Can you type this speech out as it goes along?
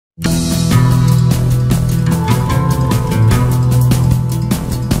আসসালামু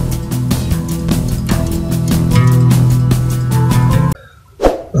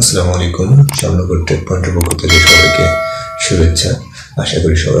আলাইকুম, শ্যামনগর টেক পয়েন্টের পক্ষ থেকে সবাইকে শুভেচ্ছা। আশা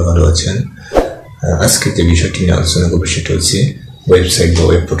করি সবাই ভালো আছেন। আজকে যে বিষয়টি নিয়ে আলোচনা করবো সেটা হচ্ছে ওয়েবসাইট বা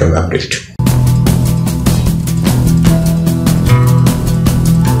ওয়েব পোর্টাল আপডেট।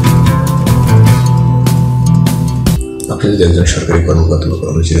 আপনি যদি একজন সরকারি কর্মকর্তা বা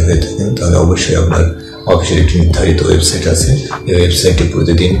কর্মচারী হয়ে থাকেন তাহলে অবশ্যই আপনার অফিসের একটি নির্ধারিত ওয়েবসাইট আছে। এই ওয়েবসাইটে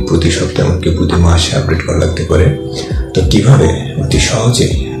প্রতিদিন, প্রতি সপ্তাহে, এমনকি প্রতি মাসে আপডেট করা লাগতে পারে। তো কিভাবে অতি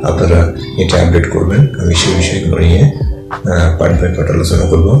সহজেই আপনারা এটা আপডেট করবেন, আমি সেই বিষয়গুলো নিয়ে পার্ট বাই পার্ট আলোচনা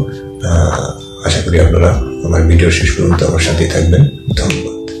করব। আশা করি আপনারা আমার ভিডিও শেষ পর্যন্ত আমার সাথেই থাকবেন।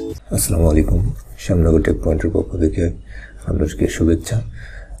 ধন্যবাদ। আসসালামু আলাইকুম, শ্যামনগর টেক পয়েন্টের পক্ষ থেকে আপনাদেরকে শুভেচ্ছা।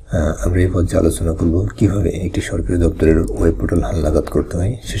 আমরা এই পর্যায়ে আলোচনা করব কিভাবে একটি সরকারি দপ্তরের ওয়েব পোর্টাল হালনাগাদ করতে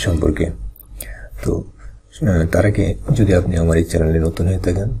হয় সে সম্পর্কে। তো তার আগে যদি আপনি আমার এই চ্যানেলে নতুন হয়ে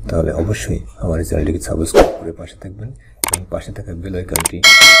থাকেন তাহলে অবশ্যই আমার এই চ্যানেলটিকে সাবস্ক্রাইব করে পাশে থাকবেন এবং পাশে থাকা বেল আইকনটি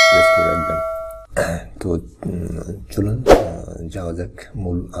প্রেস করে রাখবেন। তো চলুন যাওয়া যাক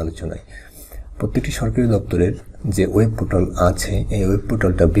মূল আলোচনায়। প্রত্যেকটি সরকারি দপ্তরের যে ওয়েব পোর্টাল আছে, এই ওয়েব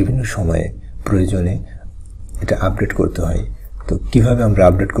পোর্টালটা বিভিন্ন সময়ে প্রয়োজনে এটা আপডেট করতে হয়। তো কিভাবে আমরা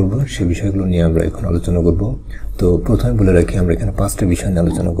আপডেট করব সে বিষয়গুলো নিয়ে আমরা এখন আলোচনা করব। তো প্রথমে বলে রাখি, আমরা এখানে 5টা বিষয় নিয়ে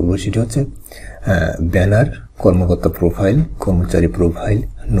আলোচনা করব। সেটা হচ্ছে ব্যানার, কর্মকর্তা প্রোফাইল, কর্মচারী প্রোফাইল,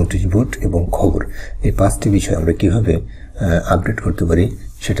 নোটিশ বোর্ড এবং খবর। এই 5টি বিষয় আমরা কিভাবে আপডেট করতে পারি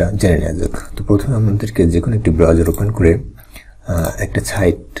সেটা জেনে নেওয়া যাক। তো প্রথমে আপনাদেরকে যে কোনো একটি ব্রাউজার ওপেন করে একটা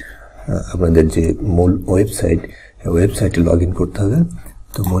সাইট, আপনাদের যে মূল ওয়েবসাইটে লগ ইন করতে হবে।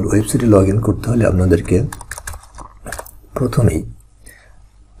 তো মূল ওয়েবসাইটে লগ ইন করতে হলে আপনাদেরকে প্রথমেই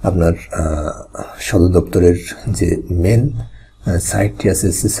আপনার সদর দপ্তরের যে মেন সাইটটি আছে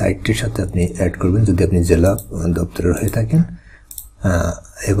সেই সাইটটির সাথে আপনি অ্যাড করবেন যদি আপনি জেলা দপ্তরের হয়ে থাকেন,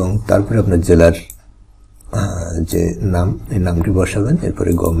 এবং তারপরে আপনার জেলার যে নাম, এই নামটি বসাবেন।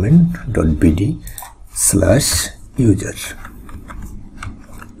 এরপরে government.bd/user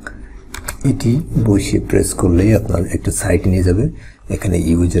এটি বসিয়ে প্রেস করলেই আপনার একটা সাইট নিয়ে যাবে। এখানে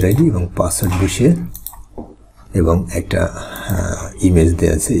ইউজার আইডি এবং পাসওয়ার্ড বসিয়ে এবং একটা ইমেজ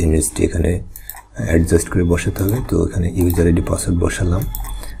দেওয়া আছে, ইমেজটি এখানে অ্যাডজাস্ট করে বসাতে হবে। তো এখানে ইউজার আইডি পাসওয়ার্ড বসালাম।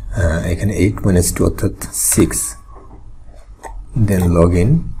 এখানে 8-2 অর্থাৎ 6, দেন লগ ইন।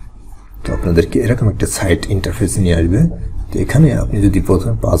 তো আপনাদেরকে এরকম একটা সাইট ইন্টারফেস নিয়ে আসবে। তো এখানে আপনি যদি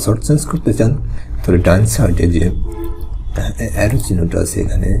প্রথমে পাসওয়ার্ড চেঞ্জ করতে চান তাহলে ডান সাইডে যে অ্যারো চিহ্নটা আছে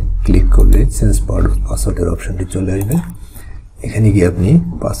এখানে ক্লিক করলে চেঞ্জ পাসওয়ার্ডের অপশনটি চলে আসবে। এখানে গিয়ে আপনি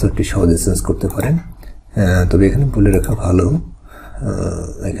পাসওয়ার্ডটি সহজে চেঞ্জ করতে পারেন। তবে এখানে বলে রাখা ভালো,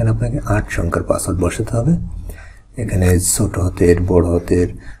 এখানে আপনাকে 8 সংখ্যার পাসওয়ার্ড বসাতে হবে। এখানে ছোট হাতের, বড় হাতের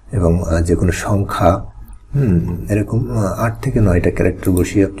এবং যে কোনো সংখ্যা এরকম 8 থেকে 9টা ক্যারেক্টার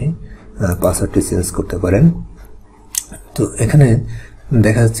বসিয়ে আপনি পাসওয়ার্ডটি চেঞ্জ করতে পারেন। তো এখানে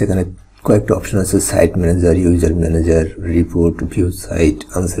দেখা যাচ্ছে এখানে কয়েকটা অপশন আছে, site manager, user manager, report, view site,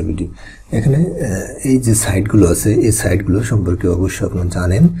 answer video. এখানে এই যে সাইটগুলো আছে এই সাইটগুলো সম্পর্কে অবশ্যই আপনারা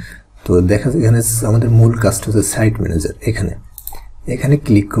জানেন। তো দেখা যায় এখানে আমাদের মূল কাজটা হচ্ছে সাইট ম্যানেজার। এখানে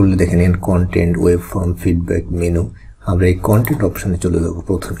ক্লিক করলে দেখেন content, web form, feedback, menu. আমরা এই কন্টেন্ট অপশনে চলে যাব।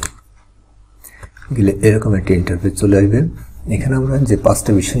 প্রথমে গেলে এরকম একটা ইন্টারফেস চলে আসবে। এখানে আমরা যে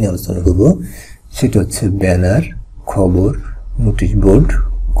 5টা বিষয় নিয়ে আলোচনা করব সেটা হচ্ছে ব্যানার, খবর, নোটিশ বোর্ড,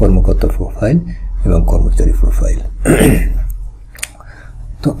 কর্মকর্তা প্রোফাইল এবং কর্মচারী প্রোফাইল।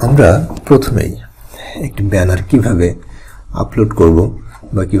 তো আমরা প্রথমেই একটি ব্যানার কিভাবে আপলোড করব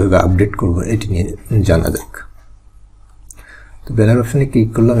বা কিভাবে আপডেট করব এটি নিয়ে জানা যাক। তো ব্যানার অপশনে ক্লিক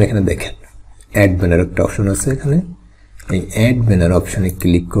করলাম। এখানে দেখেন অ্যাড ব্যানার একটা অপশন আছে। এখানে এই অ্যাড ব্যানার অপশনে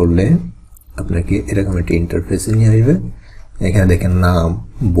ক্লিক করলে আপনাকে এরকম একটা ইন্টারফেসে নিয়ে আসবে। এখানে দেখেন নাম,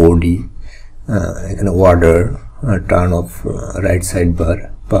 বডি, এখানে order, turn off right side bar,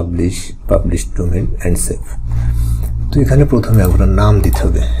 publish domain and save. তো এখানে প্রথমে আপনার নাম দিতে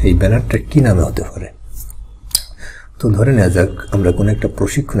হবে। এই ব্যানারটা কি নামে হতে পারে? তো ধরে নেওয়া যাক আমরা কোনো একটা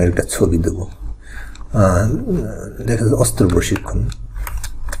প্রশিক্ষণের একটা ছবি দেব। দেখা যাচ্ছে অস্ত্র প্রশিক্ষণ।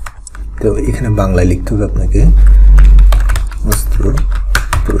 তো এখানে বাংলায় লিখতে হবে আপনাকে অস্ত্র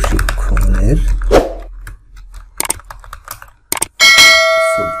প্রশিক্ষণের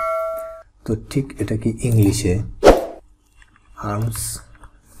ছবি। তো ঠিক এটা কি ইংলিশে আর্মস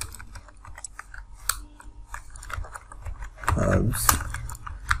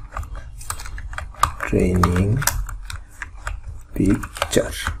ট্রেনিং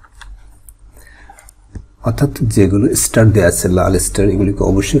পিকচার, অর্থাৎ যেগুলো স্টার দেওয়া আছে লাল স্টার, এগুলিকে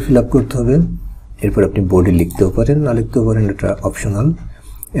অবশ্যই ফিল আপ করতে হবে। এরপর আপনি বডি লিখতেও পারেন, না লিখতেও পারেন, এটা অপশনাল।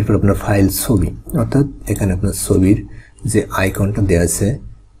 এরপর আপনার ফাইল ছবি, অর্থাৎ এখানে আপনার ছবির যে আইকনটা দেওয়া আছে,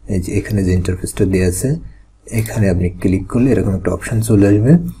 এই যে এখানে যে ইন্টারফেসটা দেওয়া আছে, এখানে আপনি ক্লিক করলে এরকম একটা অপশন চলে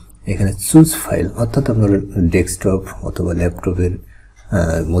আসবে। এখানে চুজ ফাইল, অর্থাৎ আপনার ডেস্কটপ অথবা ল্যাপটপের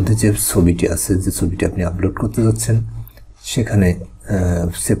মধ্যে যে ছবিটি আছে, যে ছবিটি আপনি আপলোড করতে যাচ্ছেন, সেখানে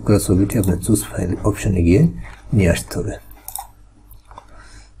সেভ করা ছবিটি আপনার চুজ ফাইল অপশানে গিয়ে নিয়ে আসতে হবে।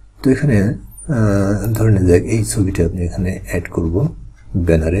 তো এখানে ধরে নেওয়া যাক এই ছবিটা আপনি এখানে অ্যাড করব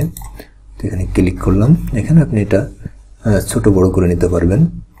ব্যানারে। তো এখানে ক্লিক করলাম। এখানে আপনি এটা ছোট বড় করে নিতে পারবেন,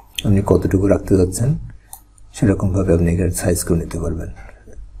 আপনি কতটুকু রাখতে যাচ্ছেন সেরকমভাবে আপনি এখানে সাইজ করে নিতে পারবেন।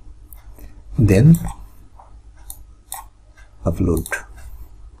 দেন আপলোড,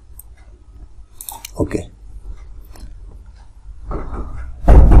 ওকে,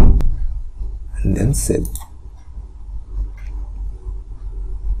 দেন সেভ।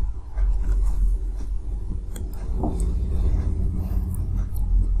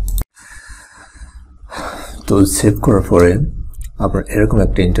 তো সেভ করার পরে আপনার এরকম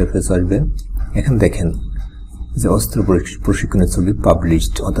একটা ইন্টারফেস আসবে। এখানে দেখেন যে অস্ত্র প্রশিক্ষণের ছবি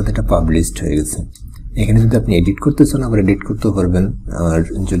পাবলিশড, অর্থাৎ এটা পাবলিশড হয়ে গেছে। এখানে যদি আপনি এডিট করতে চান আবার এডিট করতেও পারবেন, আর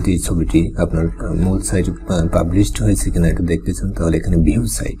যদি ছবিটি আপনার মূল সাইট পাবলিশড হয়েছে কিনা এটা দেখতে চান তাহলে এখানে ভিউ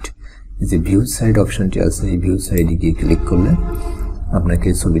সাইট, যে ভিউ সাইট অপশনটি আছে, এই ভিউ সাইটে গিয়ে ক্লিক করলে আপনাকে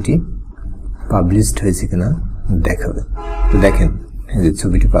ছবিটি পাবলিশড হয়েছে কিনা দেখাবে। তো দেখেন যে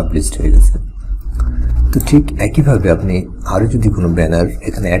ছবিটি পাবলিশড হয়ে গেছে। তো ঠিক একইভাবে আপনি আরও যদি কোনো ব্যানার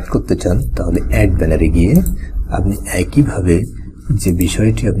এখানে অ্যাড করতে চান তাহলে অ্যাড ব্যানারে গিয়ে আপনি একইভাবে যে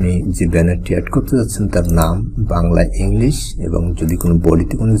বিষয়টি আপনি যে ব্যানারটি অ্যাড করতে যাচ্ছেন তার নাম বাংলা, ইংলিশ এবং যদি কোনো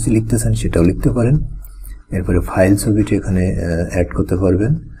বডিতে কোনো কিছু লিখতে চান সেটাও লিখতে পারেন। এরপরে ফাইল ছবিটি এখানে অ্যাড করতে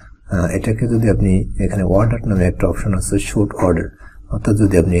পারবেন। এটাকে যদি আপনি এখানে অর্ডার নামে একটা অপশন আছে, শর্ট অর্ডার, অর্থাৎ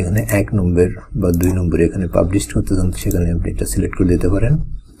যদি আপনি এখানে 1 নম্বর বা 2 নম্বরে এখানে পাবলিশ করতে চান সেখানে আপনি এটা সিলেক্ট করে দিতে পারেন।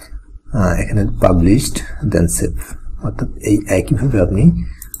 এখানে পাবলিশড দেন সেভ, অর্থাৎ এই একইভাবে আপনি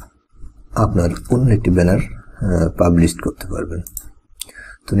আপনার অন্য একটি ব্যানার পাবলিশ করতে পারবেন।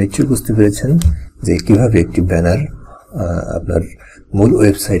 তো নিশ্চয়ই বুঝতে পেরেছেন যে কিভাবে একটি ব্যানার আপনার মূল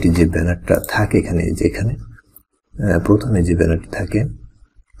ওয়েবসাইটে যে ব্যানারটা থাকে, এখানে যেখানে প্রথমে যে ব্যানারটি থাকে,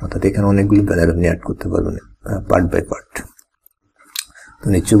 অর্থাৎ এখানে অনেকগুলো ব্যানার আপনি অ্যাড করতে পারবেন পার্ট বাই পার্ট। তো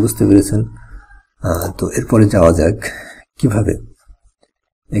নিশ্চয়ই বুঝতে পেরেছেন। তো এরপরে যাওয়া যাক কিভাবে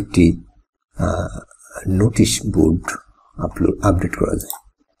একটি নোটিশ বোর্ড আপডেট করা যায়।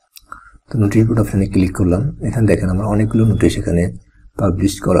 তো নোটিশ বোর্ড অপশানে ক্লিক করলাম। এখানে দেখেন আমার অনেকগুলো নোটিশ এখানে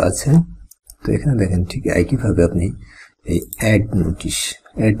পাবলিশ করা আছে। তো এখানে দেখেন ঠিক একইভাবে আপনি এই অ্যাড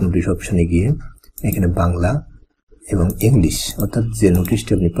নোটিশ অপশানে গিয়ে এখানে বাংলা এবং ইংলিশ, অর্থাৎ যে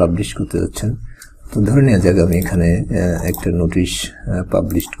নোটিশটি আপনি পাবলিশ করতে যাচ্ছেন, তো ধরে নেওয়া যাক আমি এখানে একটা নোটিশ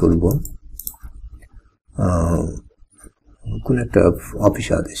পাবলিশ করব, কোন একটা অফিস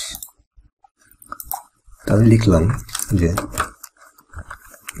আদেশ। তো আমি লিখলাম যে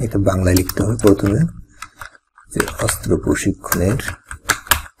এটা বাংলায় লিখতে হবে প্রথমে, যে অস্ত্র প্রশিক্ষণের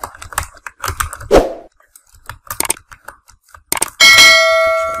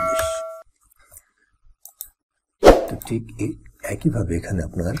তো ঠিক একইভাবে এখানে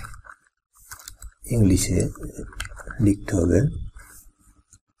আপনার ইংলিশে লিখতে হবে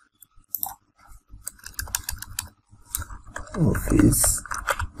অফিস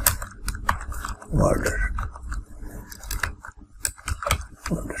অর্ডার।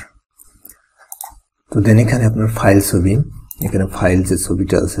 তো দেন এখানে আপনার ফাইল ছবি, এখানে ফাইল যে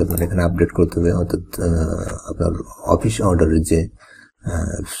ছবিটা আছে আপনার এখানে আপডেট করতে হবে, অর্থাৎ আপনার অফিস অর্ডারের যে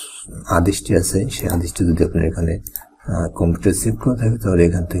আদেশটি আছে সেই আদেশটি যদি আপনার এখানে কম্পিউটার সেভ করা থাকে তাহলে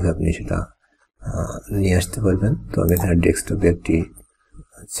এখান থেকে আপনি সেটা নিয়ে আসতে পারবেন। তো আমি এখানে ডেস্কটপে একটি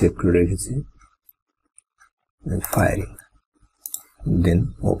সেভ করে রেখেছি, ফাইল, দেন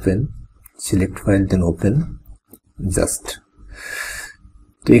ওপেন, সিলেক্ট ফাইল, দেন ওপেন, জাস্ট।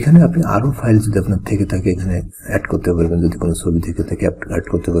 তো এখানে আপনি আরও ফাইল যদি আপনার থেকে থাকে এখানে অ্যাড করতে পারবেন, যদি কোনো ছবি থেকে থাকে অ্যাড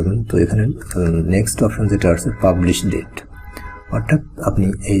করতে পারবেন। তো এখানে নেক্সট অপশন যেটা আছে পাবলিশ ডেট, অর্থাৎ আপনি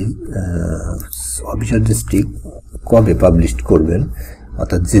এই অফিস অ্যাড্রেসটি কবে পাবলিশ করবেন,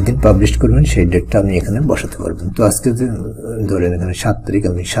 অর্থাৎ যেদিন পাবলিশ করবেন সেই ডেটটা আপনি এখানে বসাতে পারবেন। তো আজকে যে ধরেন এখানে 7 তারিখ,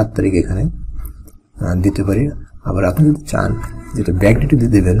 আমি 7 তারিখ এখানে দিতে পারি। আবার আপনি যদি চান যেটা ব্যাক ডেটে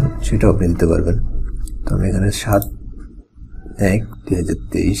দিয়ে দেবেন সেটাও আপনি দিতে পারবেন। তো আমি এখানে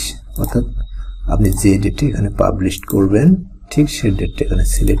 7/1/2023, অর্থাৎ আপনি যে ডেটে এখানে পাবলিশ করবেন ঠিক সেই ডেটটা এখানে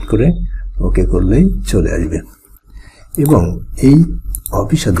সিলেক্ট করে ওকে করলেই চলে আসবে। এবং এই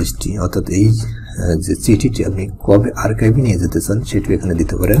অফিস আদেশটি, অর্থাৎ এই যে চিঠিটি আপনি কবে আর্কাইভে নিয়ে যেতে চান সেটিও এখানে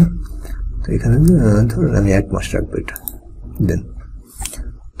দিতে পারেন। তো এখানে ধরুন আমি 1 মাস রাখবো এটা, দেন।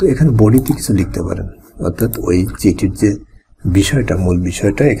 তো এখানে বডিতে কিছু লিখতে পারেন, অর্থাৎ ওই চিঠির যে বিষয়টা মূল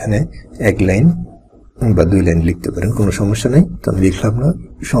বিষয়টা এখানে এক লাইন বা 2 লাইন লিখতে পারেন, কোনো সমস্যা নেই। তো আমি লিখলাম না,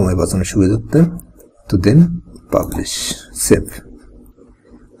 সময় বাঁচানোর সুবিধার্থে। তো দেন পাবলিশ, সেভ।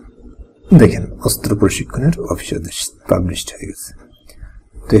 দেখেন অস্ত্র প্রশিক্ষণের অফিসিয়াল আদেশ পাবলিশড হয়ে গেছে।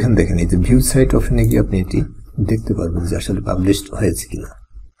 তো এখানে দেখেন এই যে ভিউ সাইট অপশনে গিয়ে আপনি এটি দেখতে পারবেন যে আসলে পাবলিশড হয়েছে কিনা।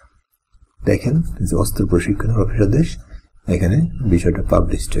 দেখেন যে অস্ত্র প্রশিক্ষণের অফিসিয়াল আদেশ, এখানে বিষয়টা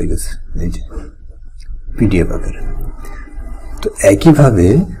পাবলিশড হয়ে গেছে এই যে পিডিএফ আকারে। তো একইভাবে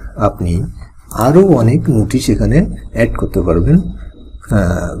আপনি আরও অনেক নোটিশ এখানে অ্যাড করতে পারবেন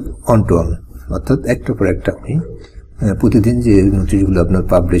অন টু অন, অর্থাৎ একটার পর একটা আপনি প্রতিদিন যে নোটিশগুলো আপনার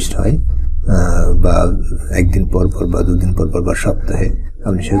পাবলিশড হয় বা একদিন পর পর বা 2 দিন পর পর বা সপ্তাহে,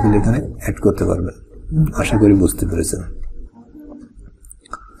 আপনি সেগুলো এখানে অ্যাড করতে পারবেন। আশা করি বুঝতে পেরেছেন।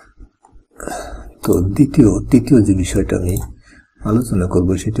 তো তৃতীয় যে বিষয়টা আমি আলোচনা করব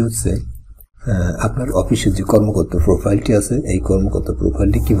সেটি হচ্ছে আপনার অফিসের যে কর্মকর্তা প্রোফাইলটি আছে, এই কর্মকর্তা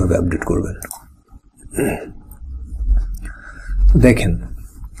প্রোফাইলটি কিভাবে আপডেট করবেন। দেখেন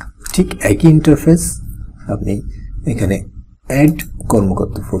ঠিক একই ইন্টারফেস, আপনি এখানে অ্যাড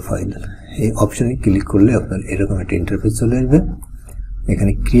কর্মকর্তা প্রোফাইল এই অপশনে ক্লিক করলে আপনার এরকম একটা ইন্টারফেস চলে আসবে।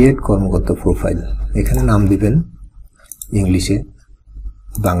 এখানে ক্রিয়েট কর্মকর্তা প্রোফাইল, এখানে নাম দিবেন ইংলিশে,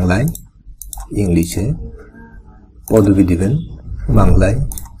 বাংলায়, ইংলিশে, পদবি দিবেন বাংলায়,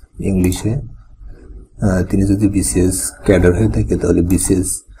 ইংলিশে। তিনি যদি বিসিএস ক্যাডার হয়ে থাকে তাহলে বিসিএস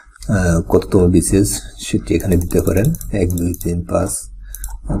কততম বিসিএস সেটি এখানে দিতে পারেন, 1 2 3 5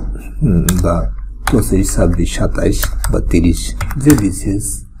 বা 25 26 27 বা 30, যে বিসিএস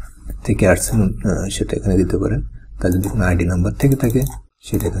থেকে আসছেন সেটা এখানে দিতে পারেন। তার যদি কোনো আইডি নাম্বার থেকে থাকে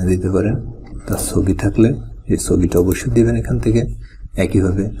সেটা এখানে দিতে পারেন। তার ছবি থাকলে সেই ছবিটা অবশ্যই দেবেন এখান থেকে।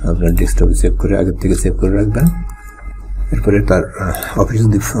 একইভাবে আপনার ডেস্কটপে সেভ করে আগের থেকে সেভ করে রাখবেন। এরপরে তার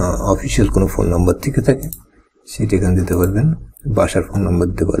অফিসিয়াল কোনো ফোন নাম্বার থেকে থাকে সেটা এখানে দিতে পারবেন, বাসার ফোন নাম্বার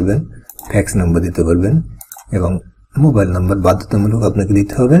দিতে পারবেন, ফ্যাক্স নাম্বার দিতে পারবেন এবং মোবাইল নাম্বার বাধ্যতামূলক আপনাকে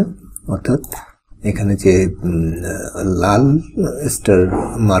দিতে হবে। অর্থাৎ এখানে যে লাল স্টার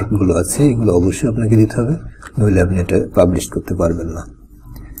মার্কগুলো আছে এগুলো অবশ্যই আপনাকে দিতে হবে, নইলে আপনি এটা পাবলিশ করতে পারবেন না।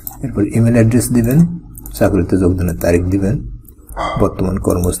 এরপর ইমেল অ্যাড্রেস দিবেন, চাকরিতে যোগদানের তারিখ দিবেন, বর্তমান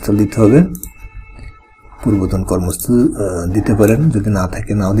কর্মস্থল দিতে হবে, পূর্বতন কর্মস্থল দিতে পারেন, যদি না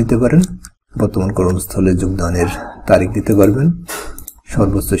থাকে নাও দিতে পারেন, বর্তমান কর্মস্থলে যোগদানের তারিখ দিতে পারবেন,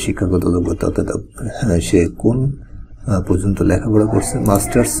 সর্বোচ্চ শিক্ষাগত যোগ্যতা অর্থাৎ সে কোন পর্যন্ত লেখাপড়া করছে,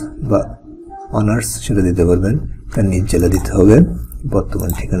 মাস্টার্স বা অনার্স সেটা দিতে পারবেন, তার নিজ জেলা দিতে হবে, বর্তমান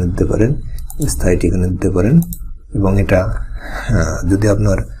ঠিকানা দিতে পারেন, স্থায়ী ঠিকানা দিতে পারেন। এবং এটা যদি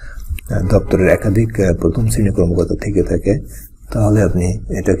আপনার দপ্তরের একাধিক প্রথম শ্রেণী কর্মকর্তা থেকে থাকে তাহলে আপনি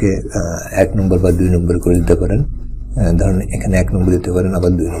এটাকে 1 নম্বর বা 2 নম্বর করে দিতে পারেন। ধরুন এখানে 1 নম্বর দিতে পারেন,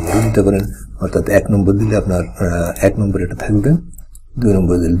 আবার 2 নম্বর দিতে পারেন। অর্থাৎ 1 নম্বর দিলে আপনার 1 নম্বর এটা থাকবে, 2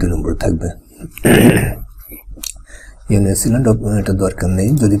 নম্বর দিলে 2 নম্বর থাকবে। ইউনিভার্সিল্যান্ড এটা দরকার নেই।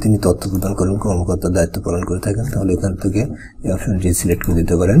 যদি তিনি তথ্য প্রদান করেন, কর্মকর্তার দায়িত্ব পালন করে থাকেন তাহলে এখান থেকে এই অপশনটি সিলেক্ট করে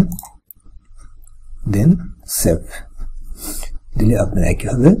দিতে পারেন। দেন সেভ দিলে আপনার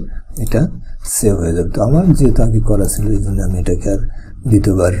একইভাবে এটা সেভ হয়ে যাবে। তো আমার যেহেতু আগে করা ছিল এই জন্য আমি এটাকে আর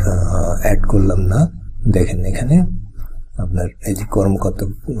দ্বিতীয়বার অ্যাড করলাম না। দেখেন এখানে আপনার এই যে কর্মকর্তা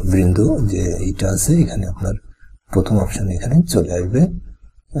বৃন্দ যে এইটা আছে এখানে আপনার প্রথম অপশন এখানে চলে আসবে।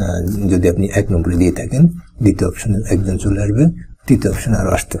 যদি আপনি 1 নম্বরে দিয়ে থাকেন দ্বিতীয় অপশনে একজন চলে আসবে, তৃতীয় অপশনে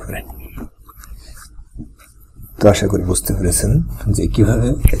আরও আসতে পারে। তো আশা করি বুঝতে পেরেছেন যে কিভাবে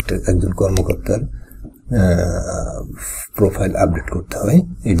একজন কর্মকর্তার প্রোফাইল আপডেট করতে হয়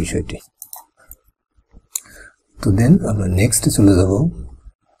এই বিষয়টি। তো দেন আমরা নেক্সটে চলে যাব।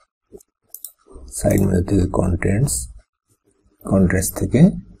 সাইড মেনু থেকে কন্টেন্টস থেকে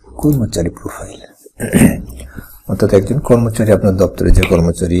কর্মচারী প্রোফাইল। অর্থাৎ একজন কর্মচারী, আপনার দপ্তরে যে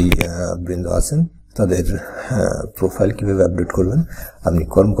কর্মচারী বৃন্দ আছেন তাদের প্রোফাইল কীভাবে আপডেট করবেন, আপনি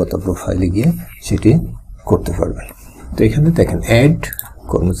কর্মকর্তা প্রোফাইলে গিয়ে সেটি করতে পারবেন। তো এখানে দেখেন অ্যাড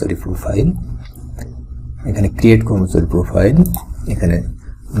কর্মচারী প্রোফাইল, এখানে ক্রিয়েট কর্মচারী প্রোফাইল, এখানে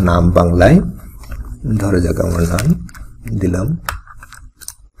নাম বাংলায়, ধরে যাক আমার নাম দিলাম,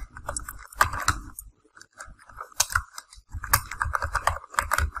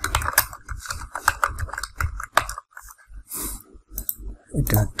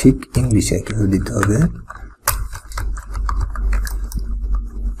 এটা ঠিক ইংলিশে কিভাবে দিতে হবে,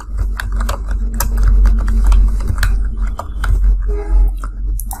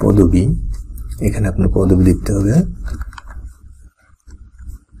 পদবি, এখানে আপনার পদবি দিতে হবে,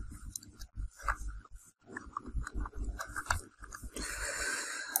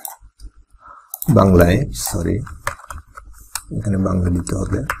 বাংলায়, এখানে বাংলা দিতে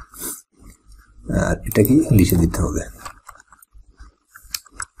হবে, আর এটা কি ইংলিশে দিতে হবে।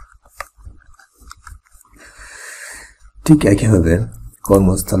 ঠিক একইভাবে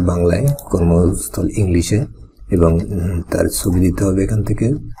কর্মস্থল বাংলায়, কর্মস্থল ইংলিশে, এবং তার ছবি দিতে হবে। এখান থেকে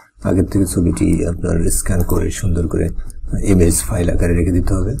আগের থেকে ছবিটি আপনার স্ক্যান করে সুন্দর করে ইমেজ ফাইল আকারে রেখে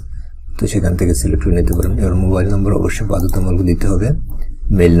দিতে হবে। তো সেখান থেকে সিলেক্ট করে নিতে পারেন। এবার মোবাইল নম্বর অবশ্যই বাধ্যতামূলক দিতে হবে,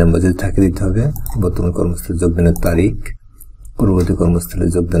 মেইল নাম্বার যদি থাকে দিতে হবে, বর্তমান কর্মস্থলে যোগদানের তারিখ, পূর্ববর্তী কর্মস্থলে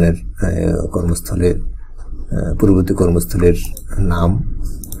যোগদানের পূর্ববর্তী কর্মস্থলের নাম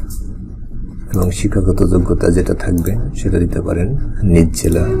এবং শিক্ষাগত যোগ্যতা যেটা থাকবে সেটা দিতে পারেন। নিজ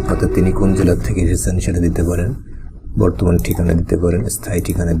জেলা অর্থাৎ তিনি কোন জেলা থেকে এসেছেন সেটা দিতে পারেন। বর্তমান ঠিকানা দিতে পারেন, স্থায়ী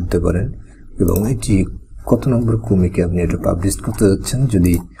ঠিকানা দিতে পারেন, এবং এটি কত নম্বর ক্রমিকে আপনি এটা পাবলিশ করতে যাচ্ছেন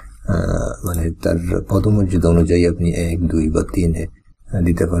যদি মানে তার পদমর্যাদা অনুযায়ী আপনি 1, 2 বা 3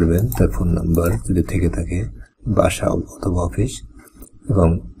 দিতে পারবেন। তার ফোন নাম্বার যদি থেকে থাকে, বাসা অথবা অফিস, এবং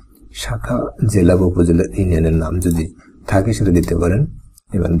শাখা, জেলা বা উপজেলা ইউনিয়নের নাম যদি থাকে সেটা দিতে পারেন।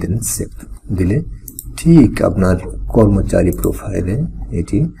 এবং দেন সেভ দিলে ঠিক আপনার কর্মচারী প্রোফাইলে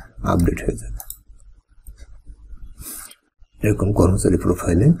এটি আপডেট হয়ে যাবে। এরকম কর্মচারী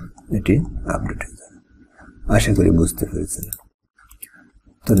প্রোফাইলে এটি আপডেট হয়ে যাবে। আশা করি বুঝতে পেরেছেন।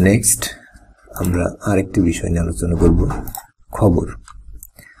 তো নেক্সট আমরা আরেকটি বিষয় নিয়ে আলোচনা করব, খবর।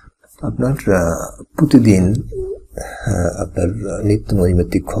 আপনার প্রতিদিন আপনার নিত্য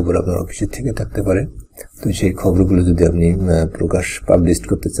নৈমিত্তিক খবর আপনার অফিসে থেকে থাকতে পারে। তো সেই খবরগুলো যদি আপনি পাবলিশ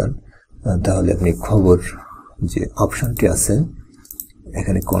করতে চান, তাহলে আপনি খবর যে অপশনটি আছে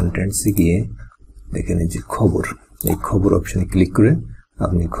এখানে কন্টেন্টসে গিয়ে দেখেন যে খবর, এই খবর অপশনে ক্লিক করে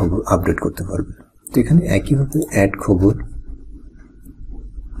আপনি খবর আপডেট করতে পারবেন। তো এখানে একইভাবে অ্যাড খবর,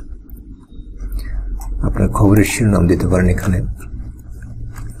 আপনার খবরের শিরোনাম দিতে পারেন। এখানে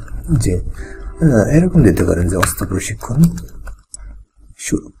যে এরকম দিতে পারেন যে অস্ত্র প্রশিক্ষণ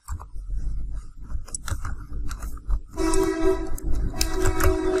শুরু।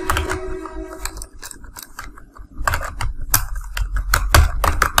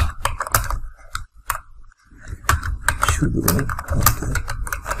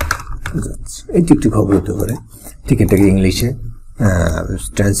 এটি একটি খবর হতে পারে। ঠিক এটাকে ইংলিশে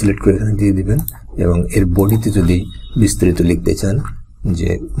ট্রান্সলেট করে এখানে দিয়ে দিবেন, এবং এর বডিতে যদি বিস্তারিত লিখতে চান যে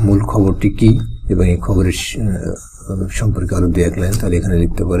মূল খবরটি কি এবং এই খবরের সম্পর্কে আরো 2-1 লাইন, তাহলে এখানে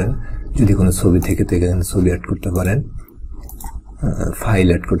লিখতে পারেন। যদি কোনো ছবি থেকে এখানে ছবি অ্যাড করতে পারেন, ফাইল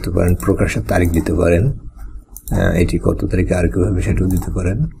অ্যাড করতে পারেন, প্রকাশের তারিখ দিতে পারেন, এটি কত তারিখে আর কিভাবে সেটাও দিতে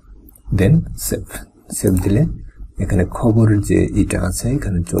পারেন। দেন সেভ দিলে এখানে খবরের যে এটা আছে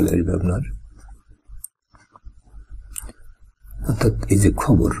এখানে চলে আসবে আপনার, অর্থাৎ এই যে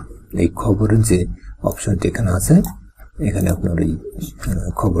খবর, এই খবরের যে অপশনটি এখানে আছে এখানে আপনার এই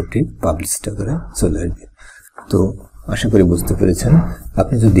খবরটি পাবলিশড করে চলে আসবে। তো আশা করি বুঝতে পেরেছেন।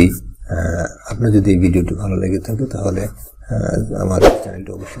 আপনার যদি এই ভিডিওটি ভালো লেগে থাকে তাহলে আমার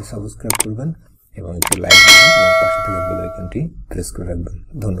চ্যানেলটি অবশ্যই সাবস্ক্রাইব করবেন এবং একটু লাইক দিবেন এবং পাশে থাকা বেল আইকনটি প্রেস করে রাখবেন।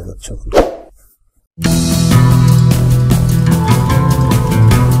 ধন্যবাদ সকলকে।